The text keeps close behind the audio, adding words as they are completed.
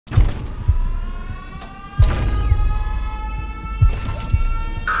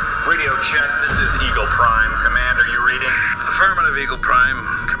check. This is Eagle Prime. Command, are you reading? Affirmative, Eagle Prime.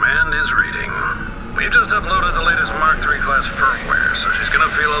 Command is reading. We just uploaded the latest Mk.III-class firmware, so she's gonna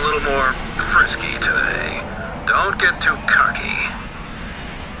feel a little more frisky today. Don't get too cocky.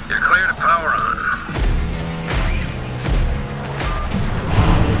 You're clear to power on.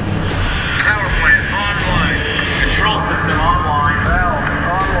 Power plant online. Control system online. Valve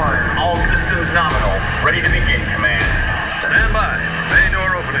online. All systems nominal. Ready to begin, Command. Stand by. Bay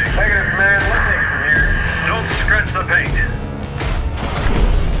door opening. Negative, Command. We'll take it from here. Don't scratch the paint.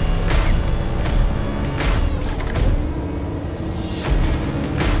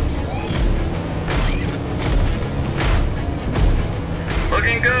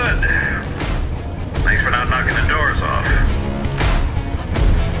 Looking good. Thanks for not knocking the doors off.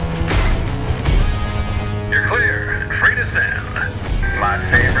 You're clear. Free to stand. My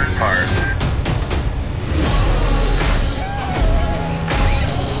favorite part.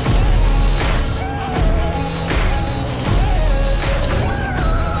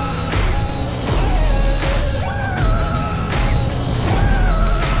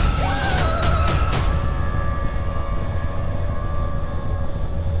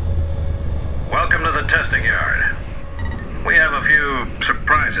 Welcome to the testing yard. We have a few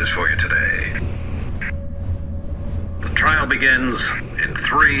surprises for you today. The trial begins in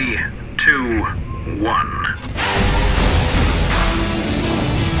 3, 2, 1.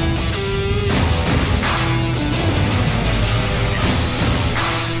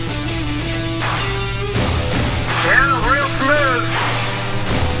 Channel real smooth.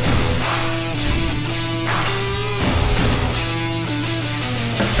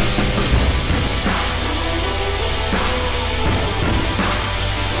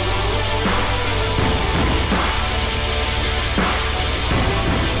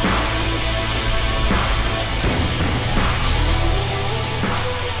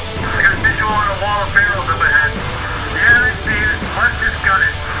 Barrels up ahead. Yeah, I see it. Let's just gun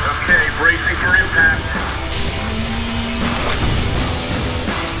it. Okay, bracing for impact.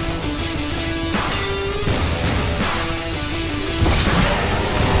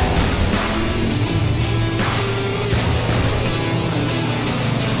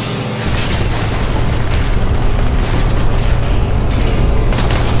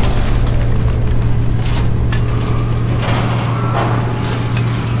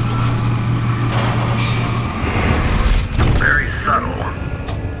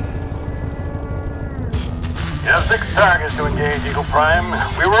 You have 6 targets to engage, Eagle Prime.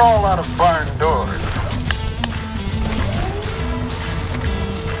 We were all out of barn doors.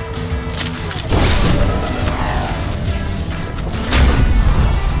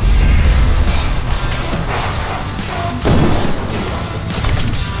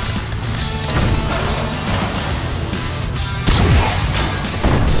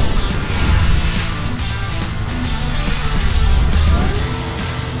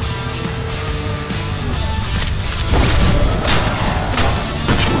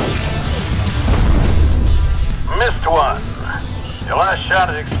 Missed one. Your last shot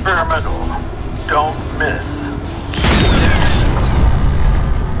is experimental. Don't miss.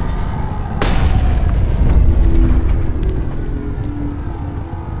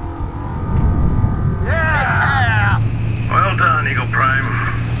 Yeah! Well done, Eagle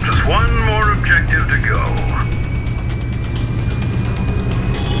Prime. Just one more objective to go.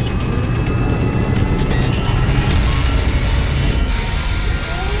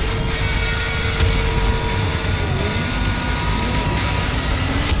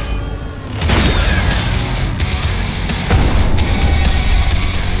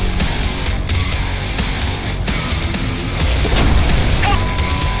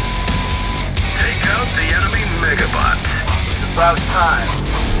 MegaBot. It's about time.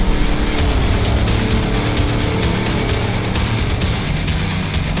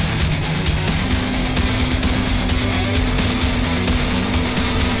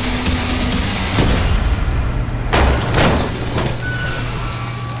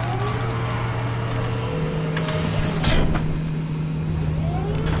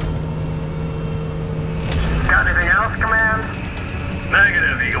 Got anything else, Command?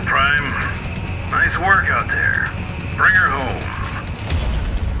 Negative, Eagle Prime. Nice work